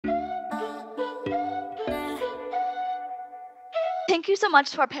thank you so much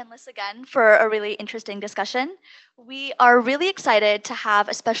to our panelists again for a really interesting discussion. We are really excited to have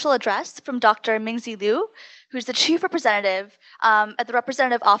a special address from Dr. Minghzi Liu, who's the Chief Representative at the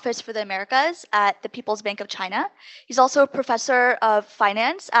Representative Office for the Americas at the People's Bank of China. He's also a professor of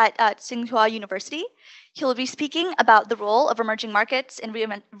finance at Tsinghua University. He'll be speaking about the role of emerging markets in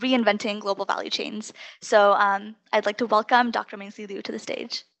reinventing global value chains. So I'd like to welcome Dr. Minghzi Liu to the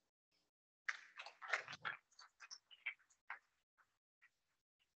stage.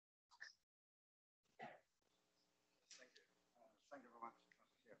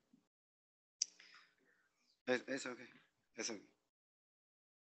 It's okay. It's okay.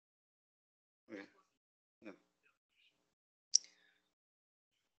 Okay.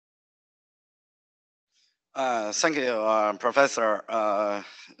 Yeah. Thank you, Professor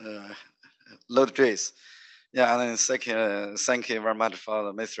Lodris. Yeah, and thank you very much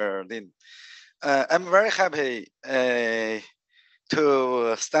for Mr. Lin. I'm very happy to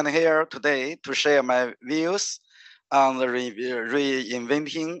stand here today to share my views on the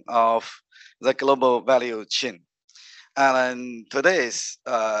reinventing of the global value chain. And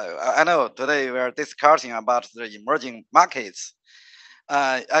I know today we are discussing about the emerging markets.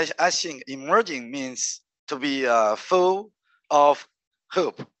 I think emerging means to be full of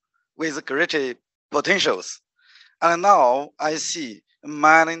hope with great potentials. And now I see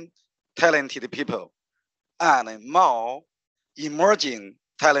many talented people and more emerging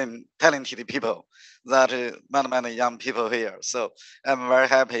talented people that many young people here. So I'm very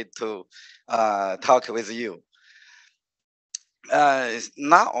happy to talk with you.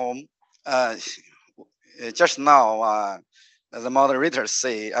 Now, just now, the moderators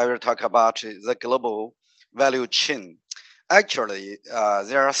say I will talk about the global value chain. Actually,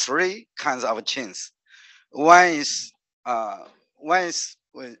 there are three kinds of chains. One is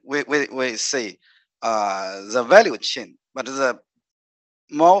we say the value chain, but the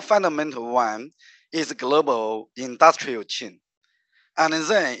more fundamental one is global industrial chain, and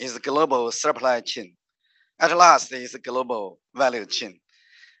then is global supply chain. At last is global value chain.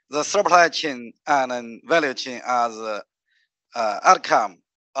 The supply chain and value chain are the outcome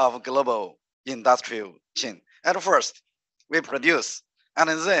of global industrial chain. At first, we produce, and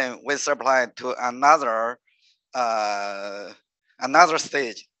then we supply to another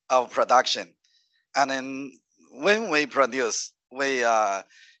stage of production. And then when we produce, we have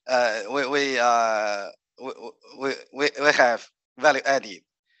value added.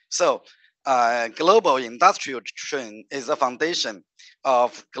 So global industrial chain is the foundation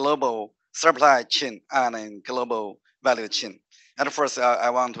of global supply chain and global value chain. At first, I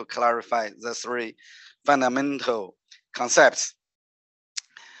want to clarify the three fundamental concepts.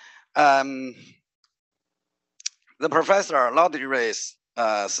 The professor Lauderdale's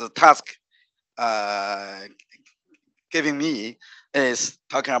task giving me is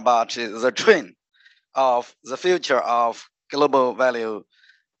talking about the trend of the future of global value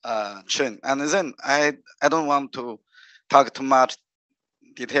chain. And then I don't want to talk too much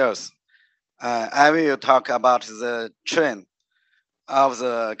details. I will talk about the trend of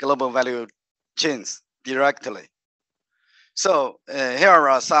the global value chains directly. So here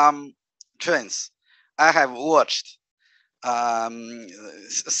are some trends I have watched. Some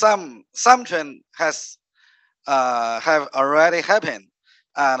trend have already happened,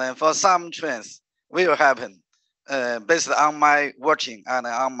 and for some trends will happen based on my watching and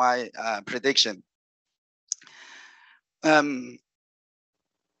on my prediction. And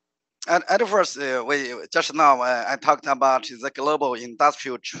at first, we just now I talked about the global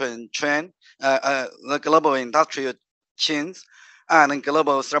industrial trend, the global industrial chains, and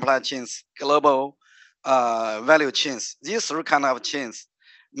global supply chains, global value chains. These three kind of chains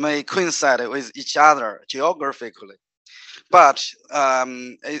may coincide with each other geographically, but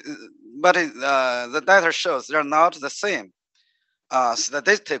the data shows they're not the same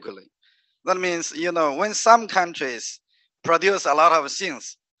statistically. That means, when some countries produce a lot of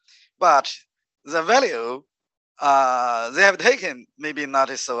things, but the value they have taken maybe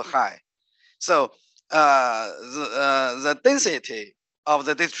not so high. So the density of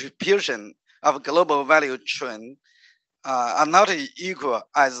the distribution of global value chain are not equal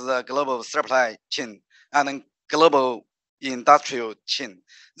as the global supply chain and global industrial chain.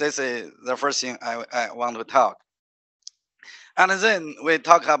 This is the first thing I want to talk. And then we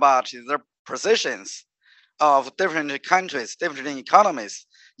talk about the positions of different countries, different economies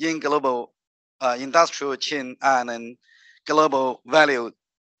in global industrial chain and global value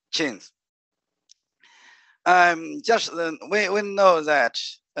chains. Just we know that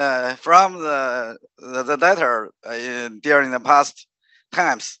from the data during the past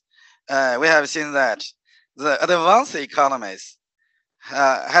times, we have seen that the advanced economies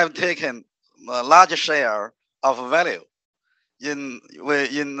have taken a large share of value in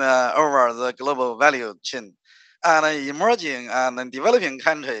over the global value chain, and emerging and developing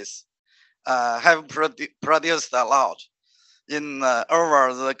countries have produced a lot in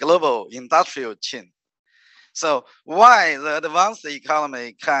over the global industrial chain. So why the advanced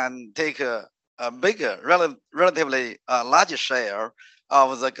economy can take a bigger, relatively large share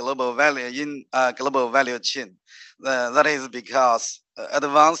of the global value in global value chain? That is because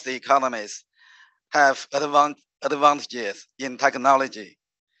advanced economies have advantages in technology.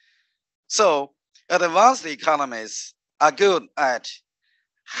 So advanced economies are good at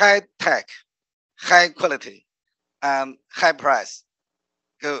high tech, high quality, and high price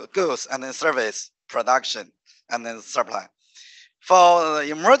goods and service production and then supply. For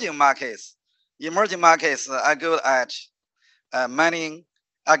the emerging markets are good at mining,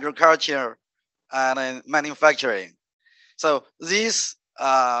 agriculture, and manufacturing. So these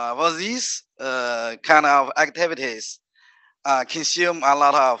kind of activities consume a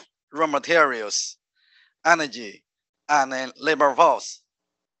lot of raw materials, energy, and labor force.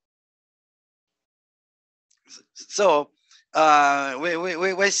 So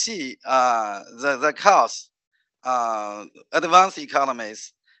we see the cost advanced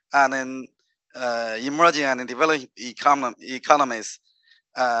economies and then emerging and developing economies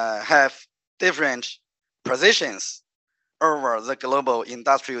have different positions over the global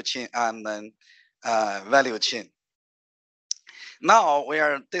industrial chain and then value chain. Now we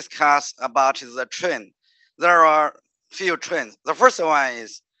are discuss about the trend. There are few trends. The first one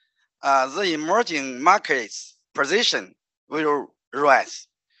is the emerging markets position will rise.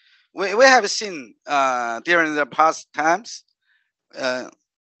 We have seen during the past times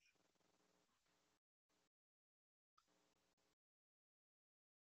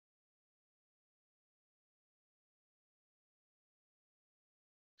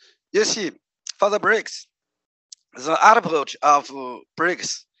you see, for the BRICS, the output of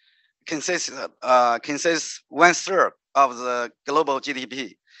BRICS consists 1/3 of the global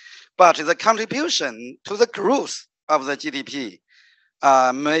GDP, but the contribution to the growth of the GDP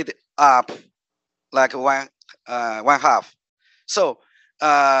made up like one half. So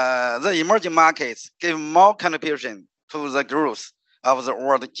the emerging markets give more contribution to the growth of the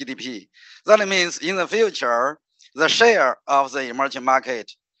world GDP. That means in the future, the share of the emerging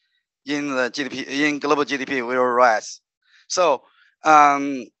market in the GDP in global GDP will rise. So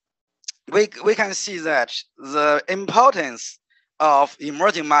we can see that the importance of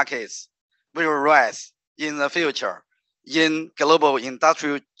emerging markets will rise in the future in global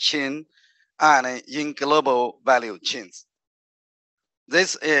industrial chain and in global value chains.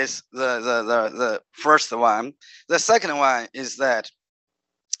 This is the first one. The second one is that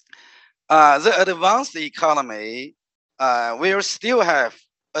the advanced economy will still have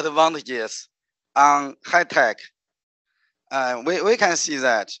advantages on high tech. We can see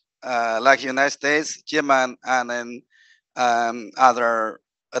that like United States, Germany, and then other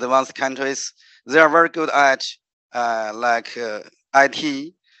advanced countries, they are very good at like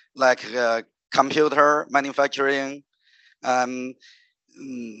IT, like computer manufacturing.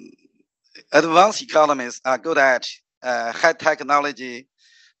 Advanced economies are good at high technology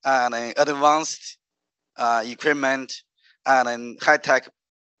and advanced equipment and high tech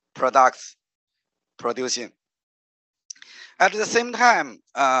products producing. At the same time,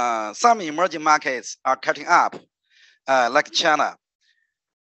 some emerging markets are catching up, like China.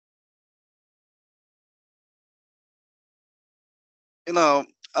 You know,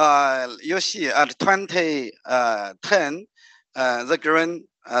 you see at 2010,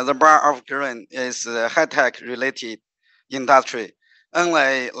 the bar of green is high tech related industry,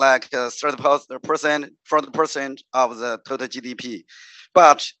 only like 30%, 40% of the total GDP.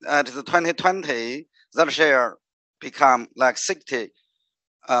 But at the 2020, that share become like 60%.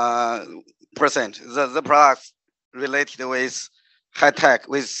 The products related with high tech,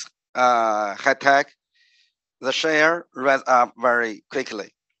 the share rise up very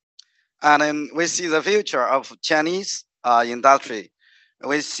quickly. And then we see the future of Chinese industry.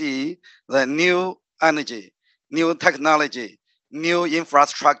 We see the new energy, new technology, new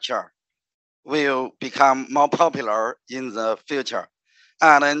infrastructure will become more popular in the future.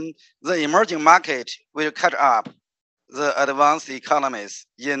 And then the emerging market will catch up the advanced economies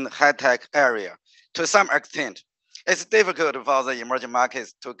in high-tech area to some extent. It's difficult for the emerging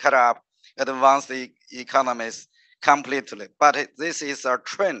markets to catch up advanced economies completely, but this is a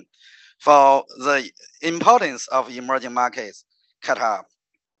trend for the importance of emerging markets catch up.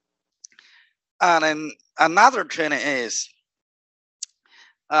 And then another trend is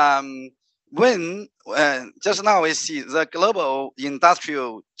when just now we see the global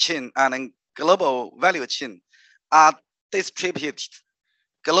industrial chain and global value chain are distributed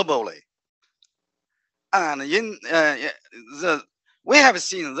globally, and in the we have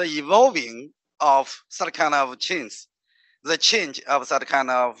seen the evolving of such kind of chains, the change of such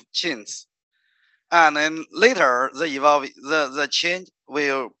kind of chains, and then later the change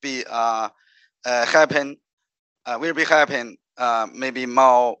will be happen maybe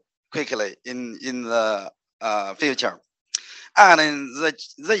more quickly in the future. And then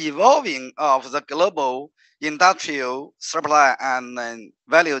the evolving of the global industrial supply and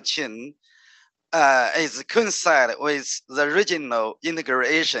value chain is coincide with the regional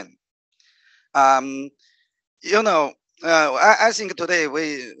integration. Um, you know, I think today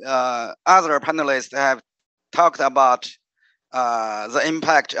we other panelists have talked about the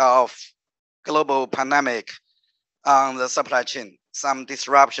impact of global pandemic on the supply chain, some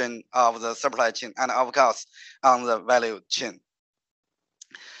disruption of the supply chain, and of course on the value chain.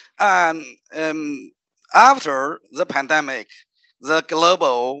 And after the pandemic, the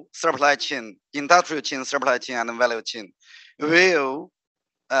global supply chain, industrial chain, supply chain, and value chain will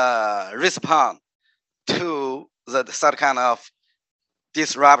respond to the such kind of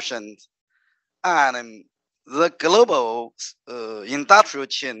disruptions, and the global industrial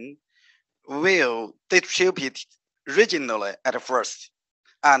chain will distribute regionally at first,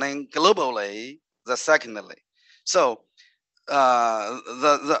 and then globally the secondly. So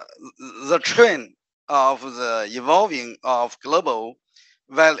the trend of the evolving of global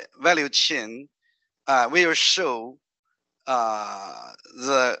value chain will show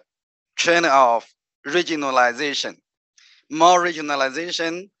the trend of regionalization, more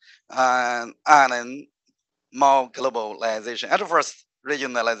regionalization, and then more globalization. At first,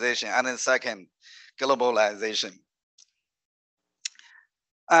 regionalization, and then second, globalization.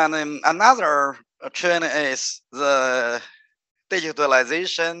 And then another trend is the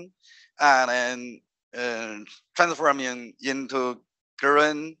digitalization and then transforming into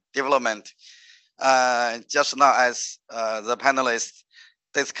green development. Just now, as the panelists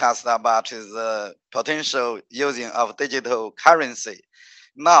discussed about the potential using of digital currency.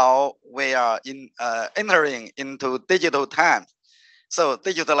 Now we are entering into digital time. So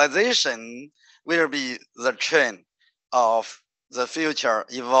digitalization will be the trend of the future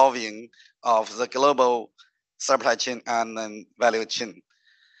evolving of the global supply chain and value chain.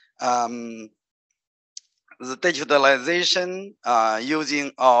 The digitalization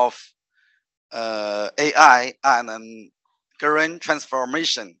using of AI and green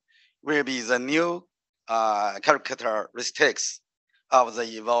transformation will be the new characteristics of the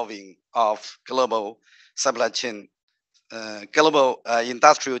evolving of global supply chain, global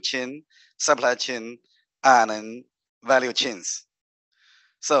industrial chain, supply chain, and value chains.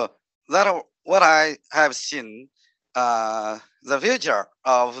 So that what I have seen the future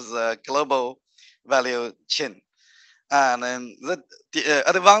of the global value chain. And the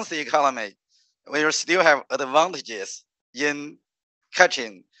advanced economy will still have advantages in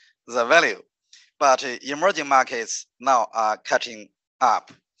catching the value, but emerging markets now are catching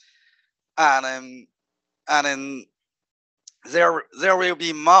up. And there will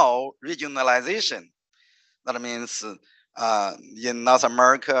be more regionalization. That means in North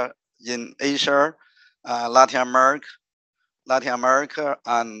America, in Asia, Latin America,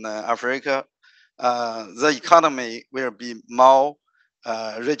 and Africa, the economy will be more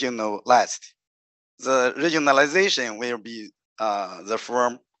regionalized. The regionalization will be the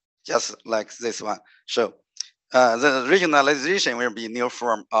form just like this one. So the regionalization will be new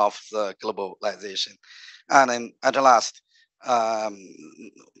form of the globalization. And then at last, the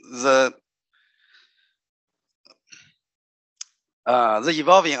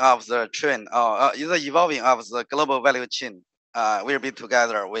evolving of the trend, the evolving of the global value chain will be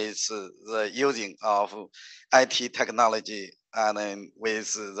together with the using of IT technology, and then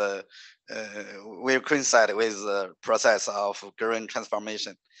with the will coincide with the process of green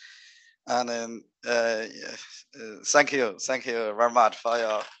transformation. And then thank you very much for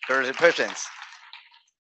your great patience.